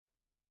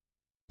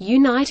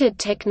United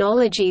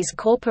Technologies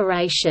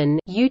Corporation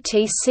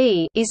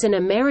 (UTC) is an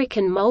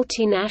American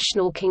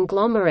multinational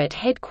conglomerate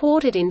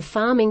headquartered in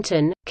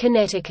Farmington,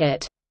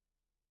 Connecticut.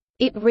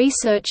 It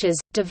researches,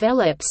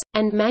 develops,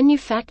 and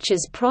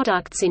manufactures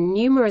products in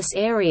numerous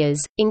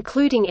areas,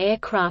 including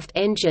aircraft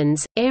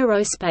engines,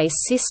 aerospace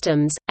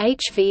systems,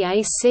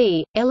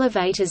 HVAC,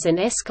 elevators and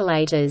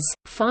escalators,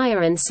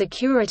 fire and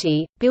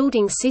security,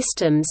 building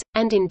systems,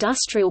 and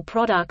industrial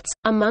products,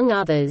 among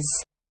others.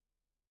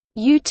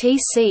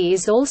 UTC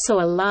is also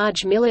a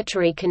large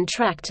military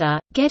contractor,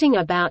 getting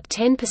about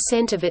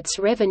 10% of its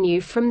revenue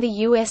from the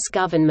U.S.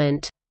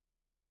 government.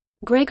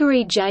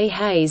 Gregory J.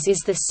 Hayes is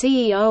the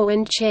CEO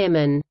and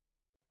chairman.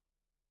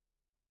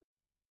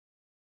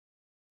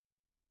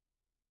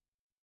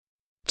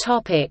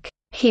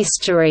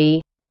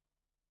 History.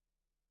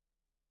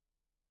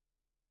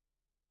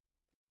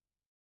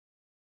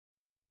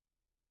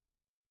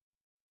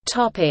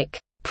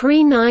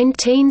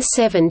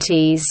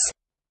 Pre-1970s.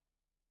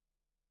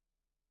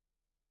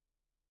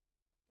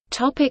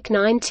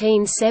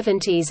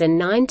 1970s and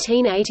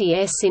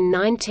 1980s. In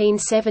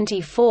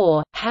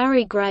 1974,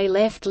 Harry Gray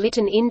left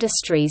Litton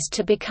Industries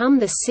to become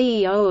the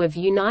CEO of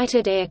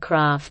United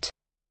Aircraft.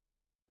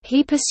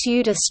 He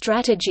pursued a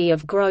strategy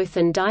of growth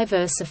and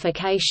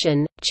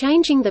diversification,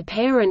 changing the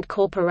parent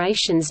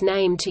corporation's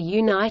name to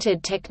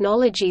United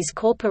Technologies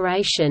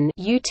Corporation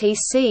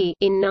 (UTC)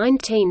 in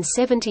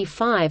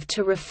 1975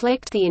 to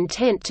reflect the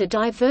intent to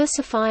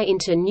diversify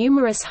into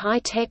numerous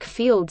high-tech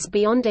fields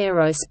beyond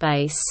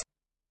aerospace.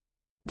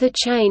 The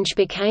change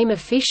became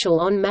official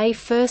on May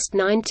 1,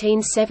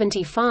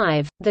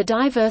 1975. The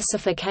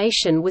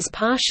diversification was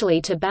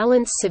partially to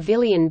balance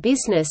civilian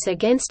business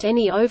against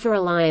any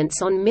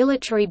over-reliance on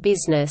military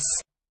business.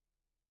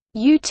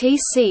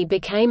 UTC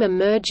became a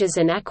mergers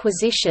and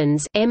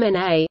acquisitions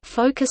 (M&A)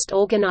 focused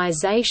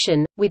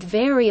organization, with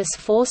various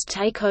forced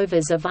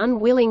takeovers of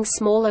unwilling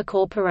smaller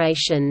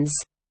corporations.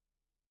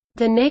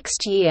 The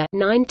next year,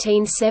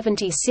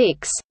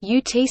 1976,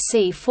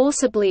 UTC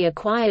forcibly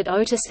acquired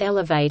Otis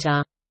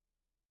Elevator.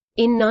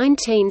 In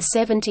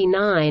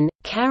 1979,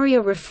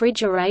 Carrier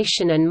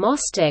Refrigeration and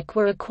Mostec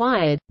were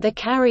acquired. The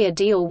Carrier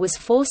deal was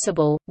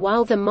forcible,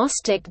 while the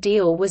Mostec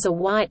deal was a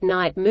white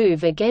knight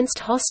move against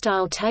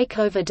hostile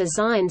takeover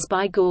designs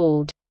by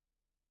Gould.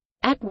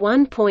 At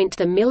one point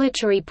the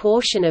military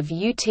portion of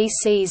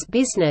UTC's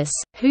business,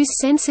 whose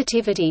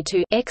sensitivity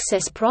to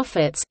excess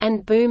profits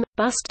and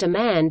boom-bust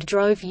demand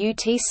drove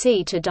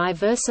UTC to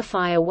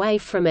diversify away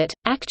from it,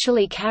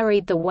 actually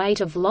carried the weight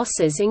of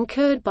losses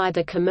incurred by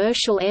the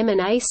commercial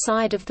M&A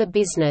side of the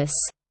business.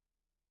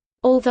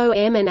 Although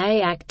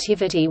M&A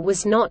activity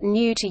was not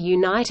new to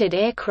United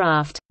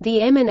Aircraft, the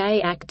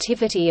M&A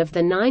activity of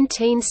the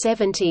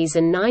 1970s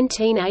and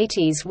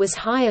 1980s was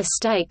higher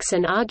stakes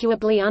and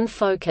arguably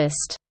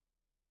unfocused.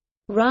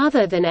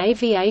 Rather than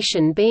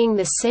aviation being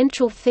the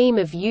central theme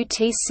of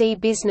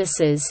UTC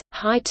businesses,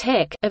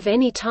 high-tech of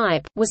any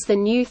type was the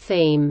new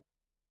theme.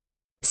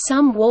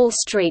 Some Wall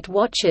Street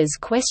watchers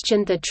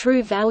questioned the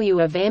true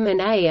value of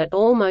M&A at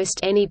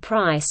almost any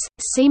price,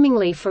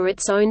 seemingly for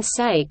its own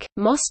sake.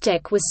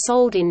 Mostec was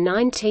sold in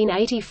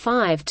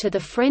 1985 to the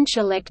French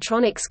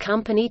electronics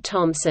company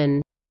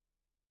Thomson.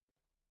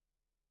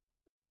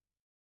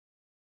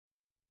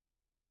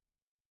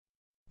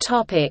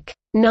 Topic: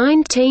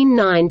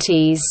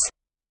 1990s.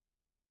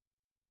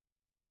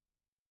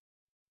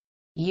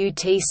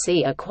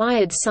 UTC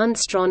acquired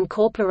Sunstron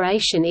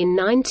Corporation in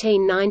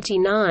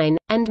 1999,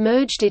 and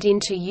merged it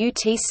into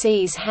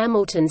UTC's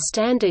Hamilton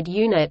Standard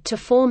unit to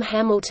form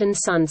Hamilton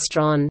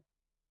Sunstron.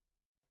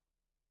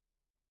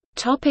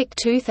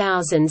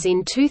 2000s.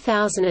 In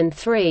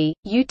 2003,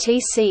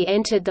 UTC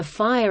entered the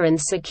fire and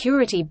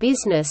security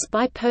business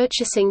by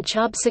purchasing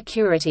Chubb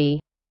Security.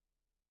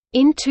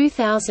 In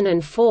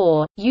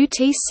 2004,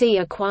 UTC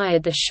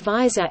acquired the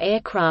Schweizer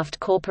Aircraft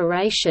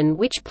Corporation,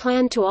 which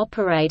planned to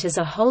operate as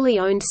a wholly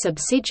owned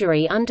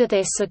subsidiary under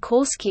their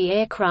Sikorsky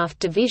Aircraft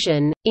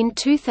division. In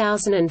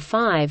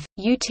 2005,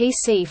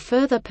 UTC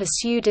further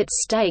pursued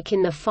its stake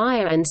in the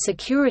fire and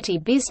security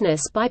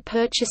business by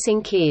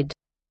purchasing KID.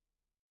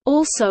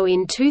 Also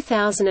in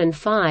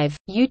 2005,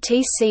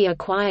 UTC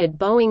acquired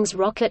Boeing's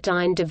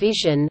Rocketdyne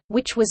division,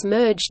 which was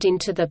merged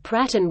into the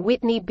Pratt &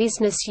 Whitney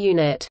business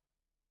unit.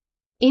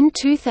 In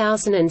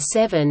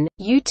 2007,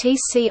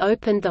 UTC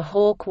opened the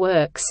Hawk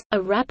Works,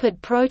 a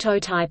rapid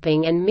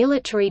prototyping and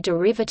military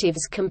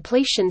derivatives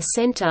completion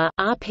center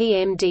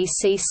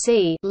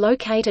 (RPMDCC)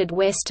 located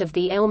west of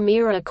the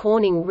Elmira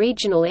Corning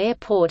Regional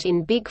Airport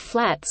in Big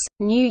Flats,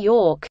 New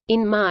York.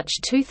 In March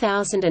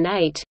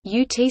 2008,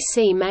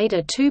 UTC made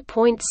a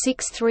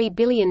 $2.63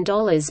 billion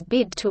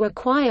bid to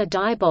acquire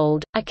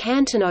Diebold, a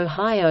Canton,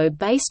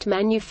 Ohio-based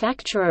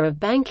manufacturer of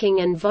banking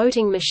and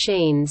voting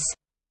machines.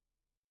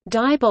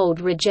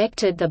 Diebold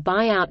rejected the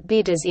buyout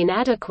bid as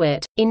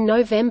inadequate. In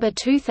November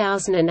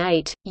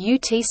 2008,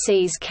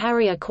 UTC's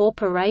Carrier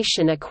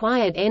Corporation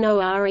acquired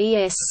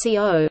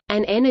NORESCO,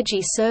 an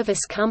energy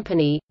service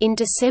company. In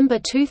December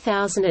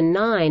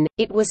 2009,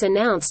 it was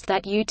announced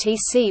that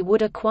UTC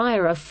would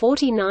acquire a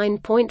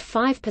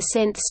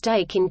 49.5%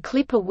 stake in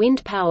Clipper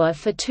Wind Power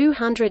for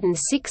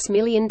 $206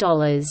 million.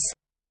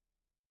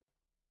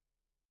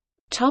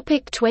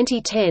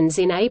 2010s.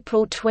 In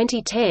April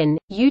 2010,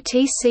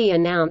 UTC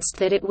announced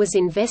that it was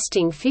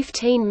investing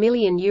 €15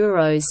 million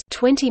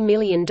 $20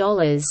 million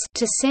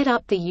to set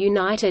up the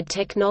United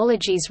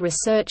Technologies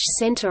Research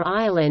Centre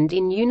Ireland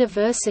in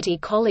University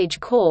College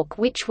Cork,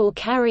 which will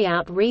carry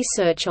out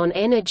research on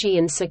energy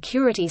and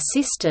security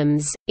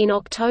systems. In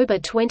October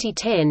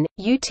 2010,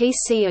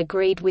 UTC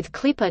agreed with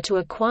Clipper to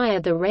acquire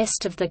the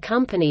rest of the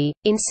company.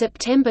 In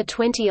September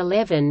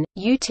 2011,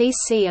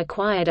 UTC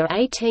acquired a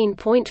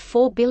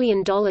 $18.4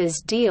 billion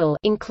deal,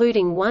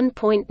 including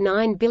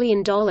 $1.9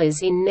 billion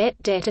in net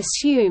debt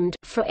assumed,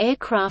 for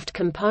aircraft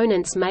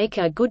components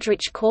maker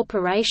Goodrich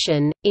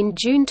Corporation. In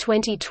June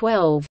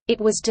 2012, it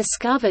was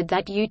discovered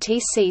that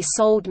UTC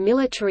sold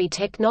military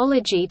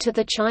technology to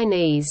the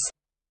Chinese.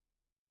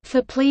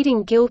 For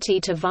pleading guilty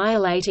to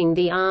violating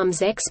the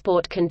Arms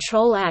Export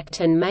Control Act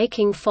and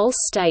making false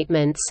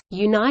statements,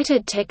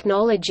 United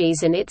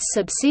Technologies and its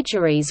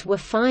subsidiaries were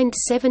fined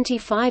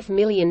 $75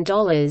 million.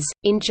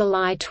 In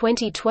July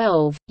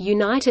 2012,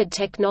 United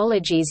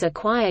Technologies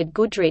acquired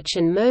Goodrich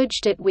and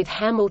merged it with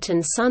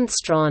Hamilton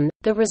Sundstrom.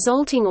 The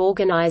resulting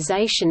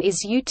organization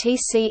is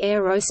UTC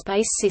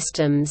Aerospace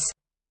Systems.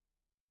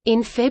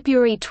 In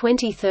February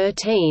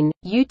 2013,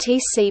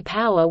 UTC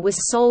Power was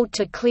sold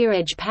to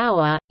ClearEdge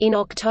Power. In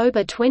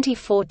October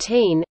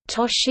 2014,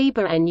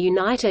 Toshiba and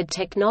United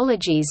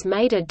Technologies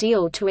made a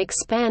deal to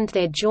expand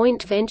their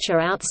joint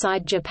venture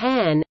outside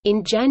Japan.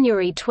 In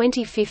January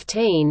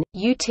 2015,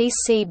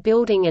 UTC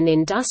Building and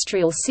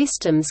Industrial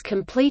Systems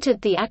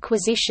completed the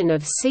acquisition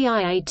of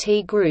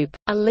CIAT Group,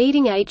 a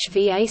leading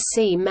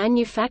HVAC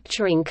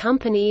manufacturing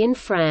company in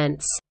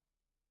France.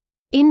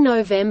 In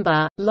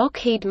November,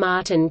 Lockheed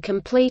Martin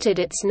completed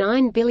its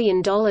 $9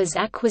 billion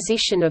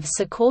acquisition of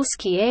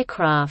Sikorsky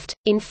Aircraft.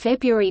 In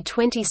February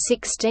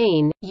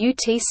 2016,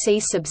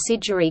 UTC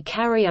subsidiary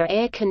Carrier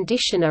Air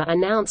Conditioner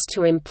announced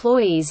to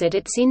employees at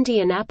its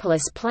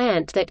Indianapolis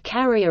plant that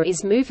Carrier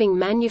is moving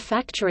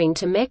manufacturing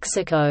to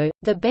Mexico.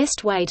 The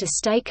best way to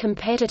stay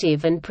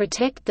competitive and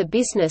protect the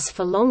business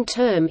for long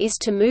term is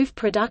to move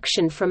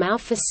production from our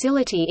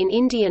facility in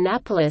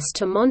Indianapolis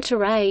to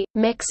Monterrey,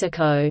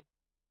 Mexico.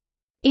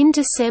 In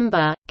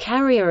December,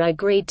 Carrier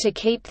agreed to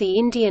keep the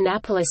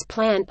Indianapolis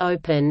plant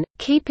open,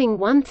 keeping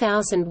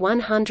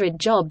 1,100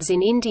 jobs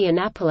in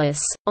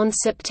Indianapolis. On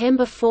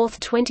September 4,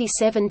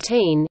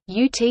 2017,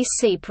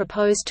 UTC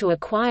proposed to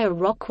acquire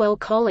Rockwell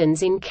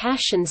Collins in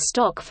cash and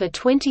stock for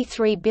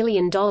 $23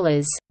 billion,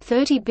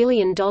 $30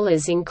 billion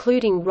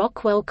including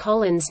Rockwell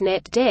Collins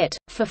net debt,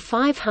 for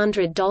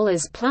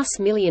 $500 plus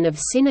million of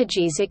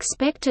synergies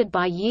expected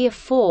by year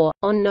 4.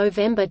 On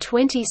November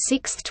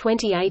 26,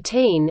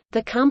 2018,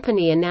 the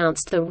company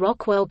announced the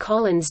Rockwell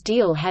Collins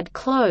deal had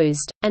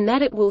closed, and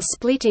that it will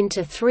split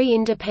into 3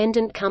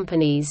 independent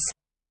companies.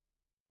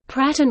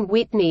 Pratt &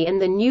 Whitney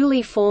and the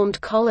newly formed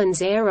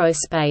Collins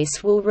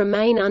Aerospace will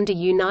remain under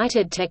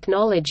United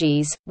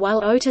Technologies,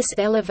 while Otis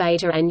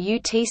Elevator and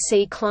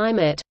UTC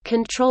Climate,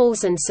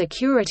 Controls and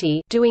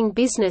Security, doing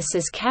business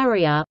as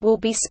Carrier, will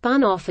be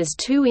spun off as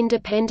 2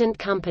 independent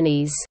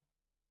companies.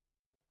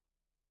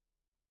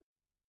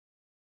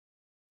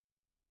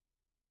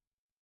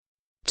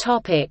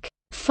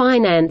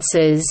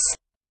 Finances.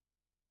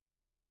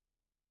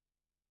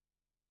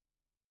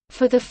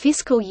 For the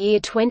fiscal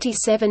year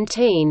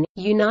 2017,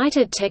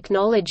 United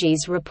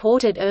Technologies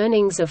reported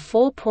earnings of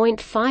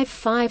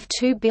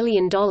 $4.552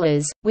 billion,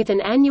 with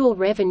an annual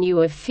revenue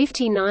of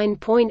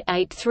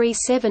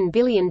 $59.837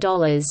 billion,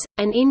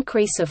 an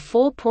increase of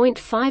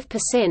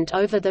 4.5%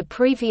 over the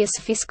previous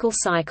fiscal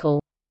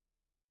cycle.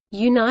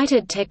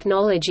 United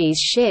Technologies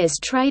shares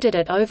traded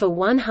at over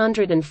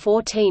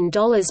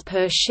 $114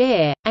 per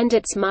share, and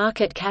its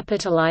market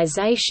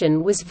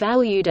capitalization was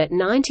valued at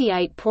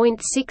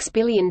 $98.6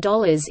 billion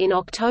in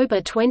October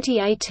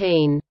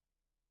 2018.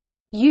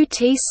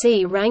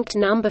 UTC ranked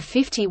number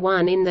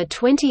 51 in the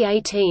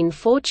 2018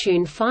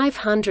 Fortune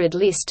 500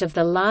 list of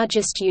the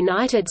largest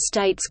United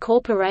States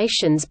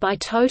corporations by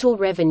total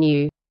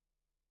revenue.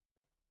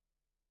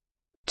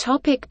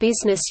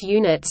 Business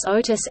units.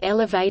 Otis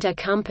Elevator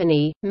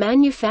Company,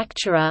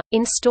 manufacturer,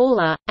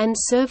 installer, and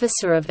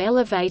servicer of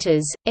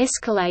elevators,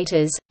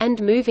 escalators,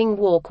 and moving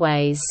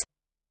walkways.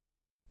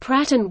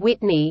 Pratt &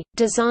 Whitney,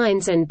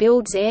 designs and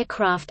builds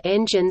aircraft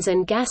engines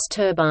and gas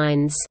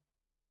turbines.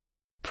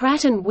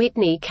 Pratt &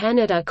 Whitney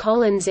Canada.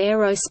 Collins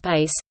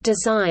Aerospace,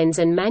 designs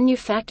and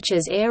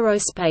manufactures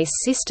aerospace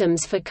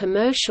systems for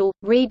commercial,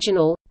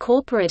 regional,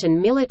 corporate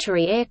and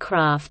military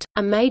aircraft,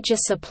 a major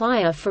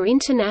supplier for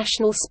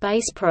international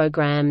space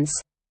programs.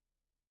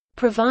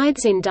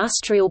 provides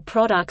industrial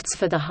products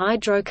for the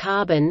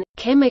hydrocarbon,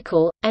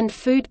 chemical, and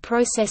food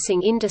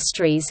processing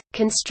industries,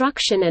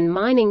 construction and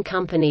mining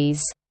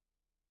companies.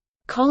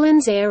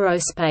 Collins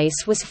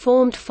Aerospace was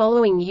formed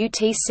following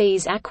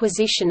UTC's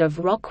acquisition of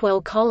Rockwell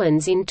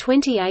Collins in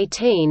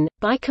 2018,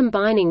 by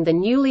combining the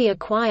newly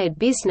acquired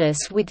business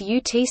with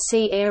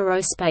UTC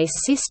Aerospace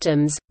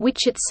Systems,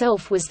 which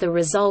itself was the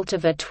result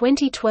of a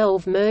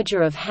 2012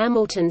 merger of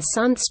Hamilton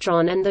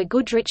Sundstrom and the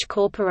Goodrich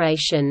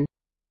Corporation.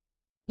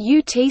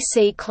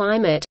 UTC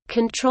Climate,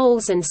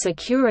 Controls and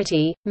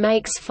Security,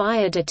 makes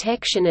fire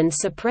detection and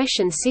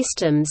suppression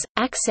systems,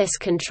 access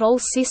control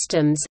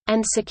systems,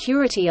 and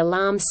security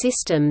alarm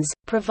systems,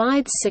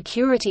 provides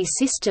security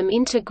system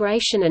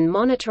integration and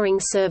monitoring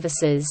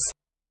services.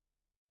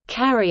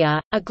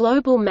 Carrier, a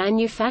global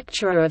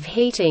manufacturer of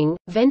heating,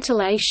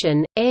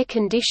 ventilation, air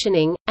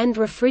conditioning, and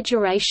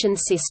refrigeration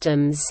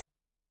systems.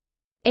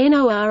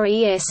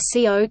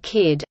 NORESCO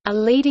KID, a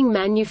leading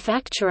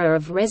manufacturer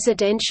of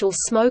residential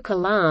smoke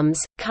alarms,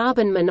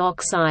 carbon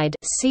monoxide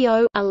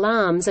 (CO)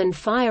 alarms and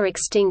fire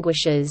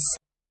extinguishers.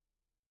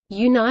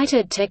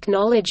 United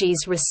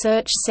Technologies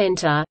Research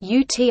Center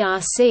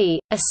 (UTRC),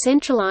 a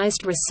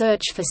centralized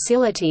research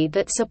facility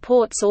that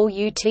supports all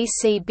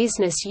UTC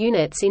business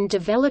units in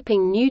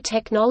developing new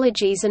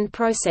technologies and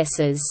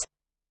processes.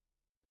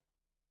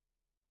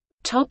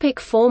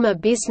 Former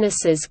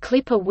businesses: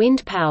 Clipper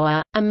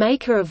Windpower, a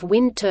maker of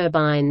wind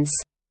turbines.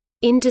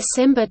 In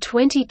December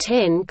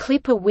 2010,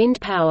 Clipper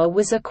Windpower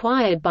was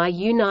acquired by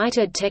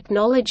United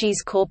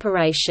Technologies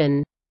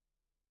Corporation.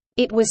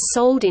 It was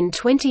sold in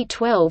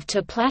 2012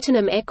 to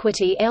Platinum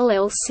Equity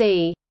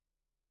LLC.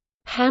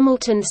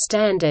 Hamilton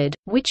Standard,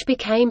 which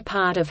became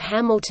part of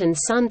Hamilton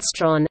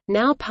Sundstrom,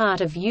 now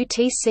part of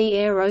UTC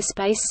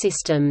Aerospace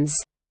Systems.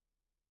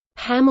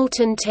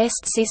 Hamilton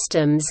Test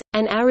Systems,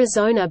 an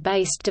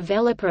Arizona-based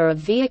developer of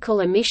vehicle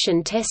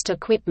emission test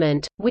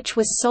equipment, which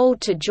was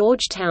sold to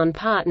Georgetown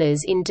Partners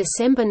in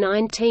December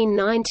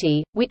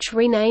 1990, which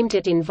renamed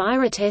it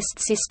Envirotest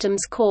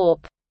Systems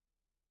Corp.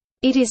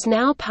 It is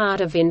now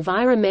part of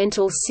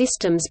Environmental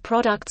Systems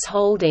Products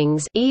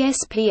Holdings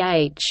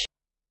 (ESPH).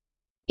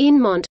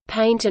 Inmont,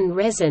 Paint and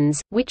Resins,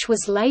 which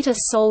was later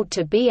sold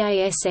to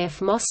BASF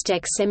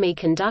Mostek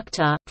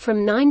Semiconductor.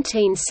 From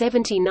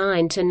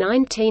 1979 to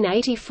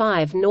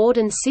 1985,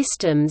 Norden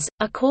Systems,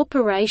 a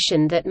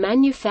corporation that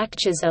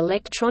manufactures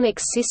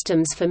electronics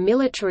systems for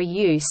military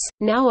use,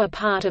 now a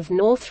part of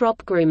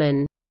Northrop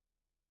Grumman.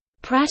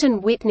 Pratt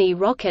 & Whitney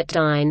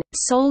Rocketdyne,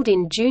 sold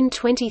in June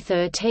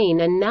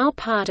 2013 and now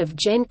part of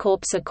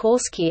GenCorp.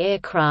 Sikorsky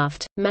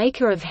Aircraft,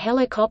 maker of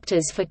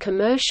helicopters for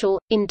commercial,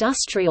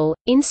 industrial,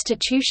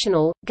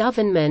 institutional,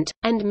 government,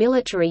 and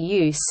military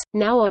use,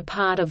 now a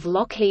part of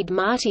Lockheed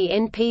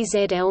Martin.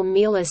 NPZL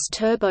Mealis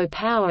Turbo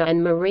Power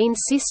and Marine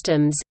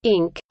Systems,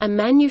 Inc., a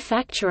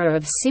manufacturer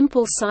of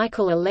simple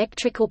cycle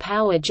electrical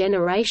power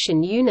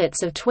generation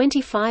units of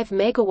 25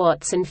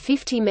 MW and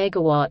 50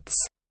 MW.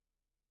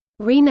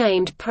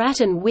 Renamed Pratt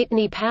 &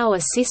 Whitney Power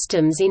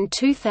Systems in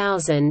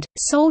 2000,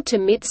 sold to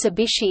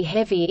Mitsubishi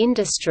Heavy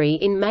Industry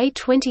in May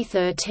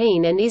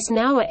 2013 and is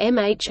now a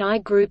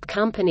MHI Group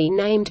company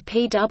named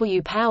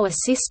PW Power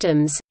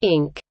Systems,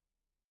 Inc.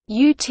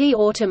 UT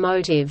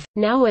Automotive,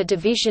 now a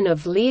division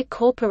of Lear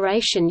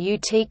Corporation.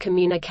 UT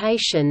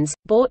Communications,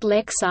 bought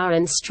Lexar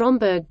and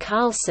Stromberg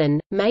Carlson,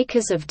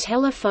 makers of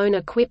telephone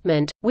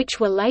equipment, which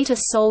were later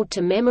sold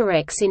to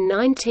Memorex in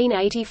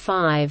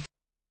 1985.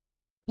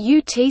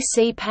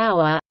 UTC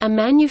Power, a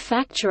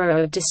manufacturer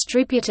of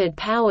distributed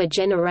power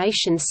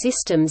generation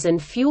systems and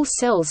fuel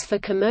cells for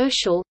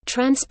commercial,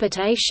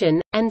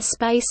 transportation, and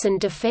space and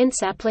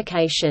defense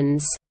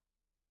applications.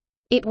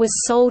 It was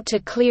sold to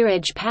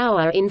ClearEdge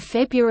Power in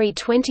February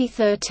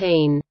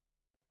 2013.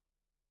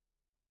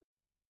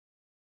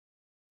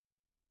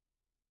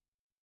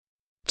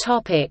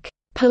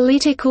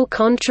 Political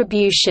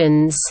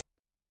contributions.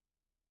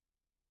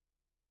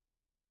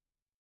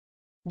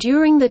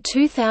 During the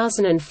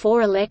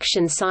 2004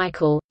 election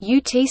cycle,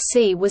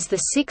 UTC was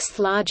the sixth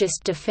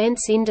largest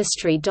defense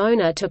industry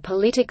donor to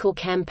political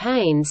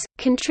campaigns,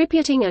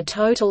 contributing a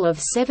total of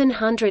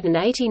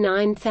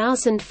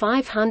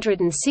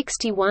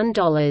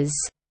 $789,561.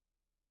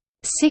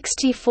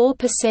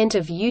 64%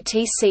 of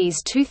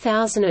UTC's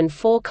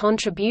 2004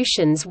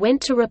 contributions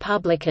went to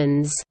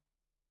Republicans.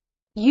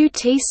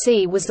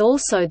 UTC was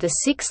also the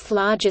sixth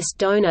largest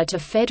donor to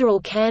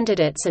federal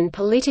candidates and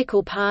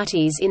political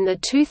parties in the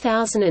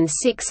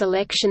 2006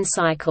 election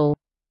cycle.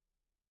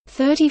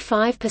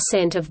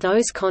 35% of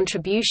those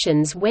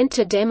contributions went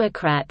to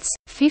Democrats,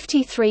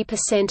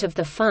 53% of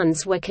the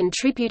funds were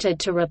contributed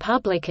to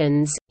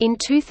Republicans. In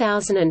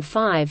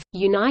 2005,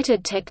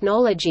 United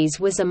Technologies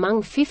was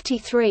among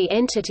 53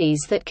 entities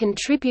that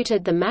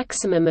contributed the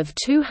maximum of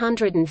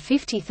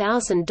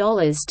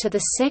 $250,000 to the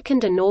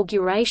second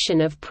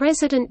inauguration of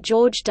President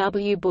George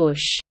W.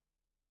 Bush.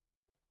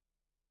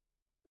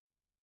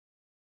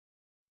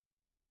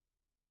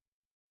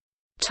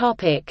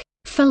 Topic: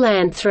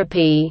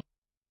 Philanthropy.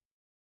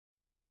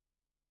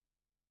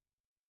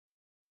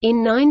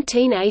 In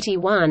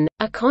 1981,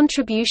 a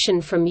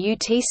contribution from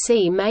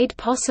UTC made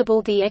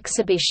possible the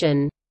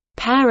exhibition,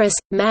 "Paris,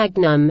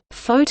 Magnum,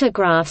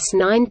 Photographs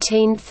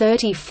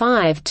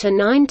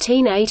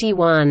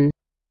 1935–1981",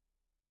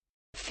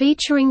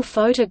 featuring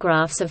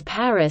photographs of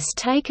Paris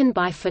taken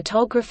by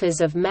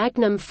photographers of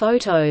Magnum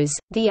Photos,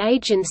 the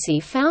agency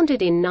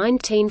founded in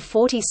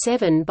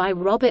 1947 by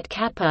Robert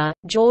Capa,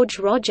 George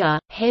Roger,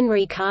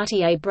 Henry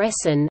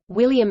Cartier-Bresson,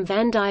 William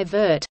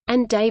Vandivert,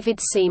 and David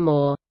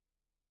Seymour.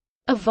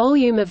 A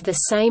volume of the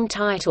same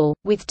title,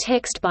 with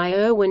text by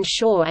Irwin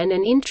Shaw and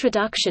an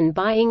introduction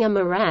by Inge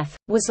Morath,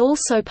 was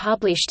also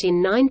published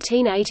in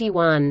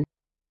 1981.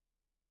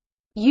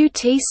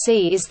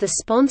 UTC is the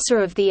sponsor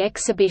of the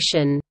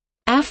exhibition,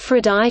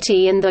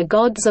 "Aphrodite and the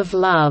Gods of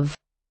Love",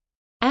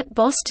 at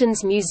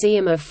Boston's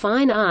Museum of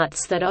Fine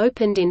Arts that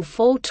opened in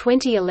fall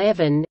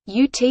 2011.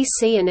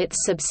 UTC and its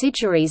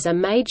subsidiaries are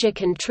major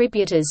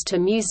contributors to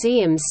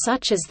museums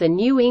such as the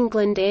New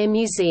England Air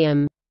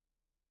Museum.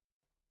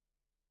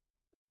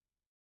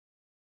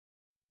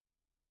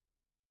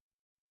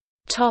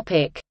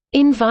 Topic: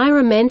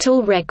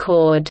 Environmental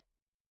record.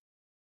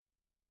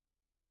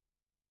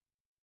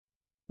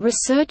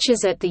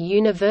 Researchers at the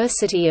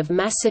University of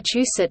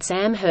Massachusetts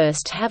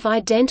Amherst have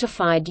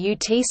identified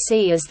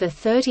UTC as the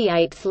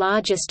 38th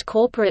largest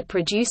corporate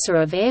producer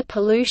of air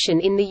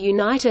pollution in the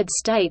United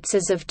States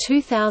as of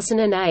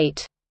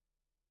 2008.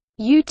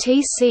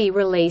 UTC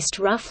released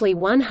roughly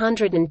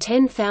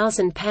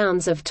 110,000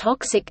 pounds of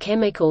toxic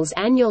chemicals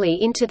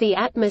annually into the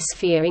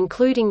atmosphere,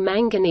 including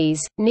manganese,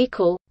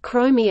 nickel,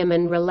 chromium,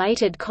 and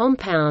related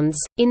compounds.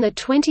 In the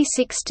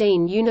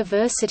 2016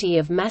 University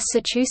of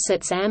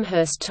Massachusetts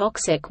Amherst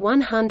Toxic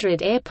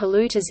 100 Air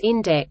Polluters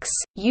Index,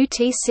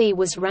 UTC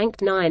was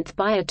ranked 9th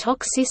by a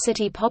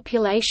toxicity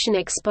population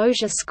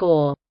exposure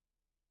score.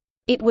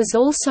 It was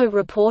also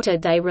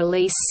reported they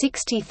release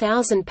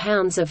 60,000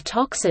 pounds of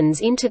toxins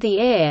into the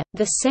air,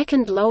 the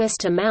second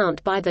lowest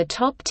amount by the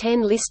top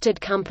 10 listed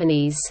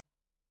companies.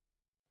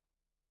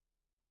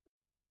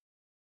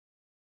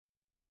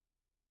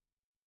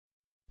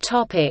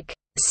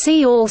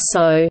 See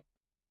also: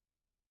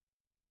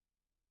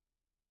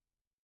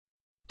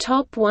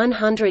 Top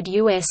 100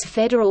 U.S.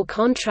 federal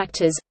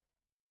contractors,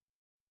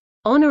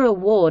 Honor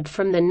Award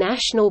from the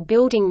National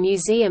Building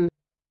Museum,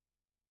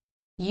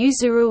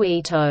 Yuzuru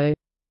Ito.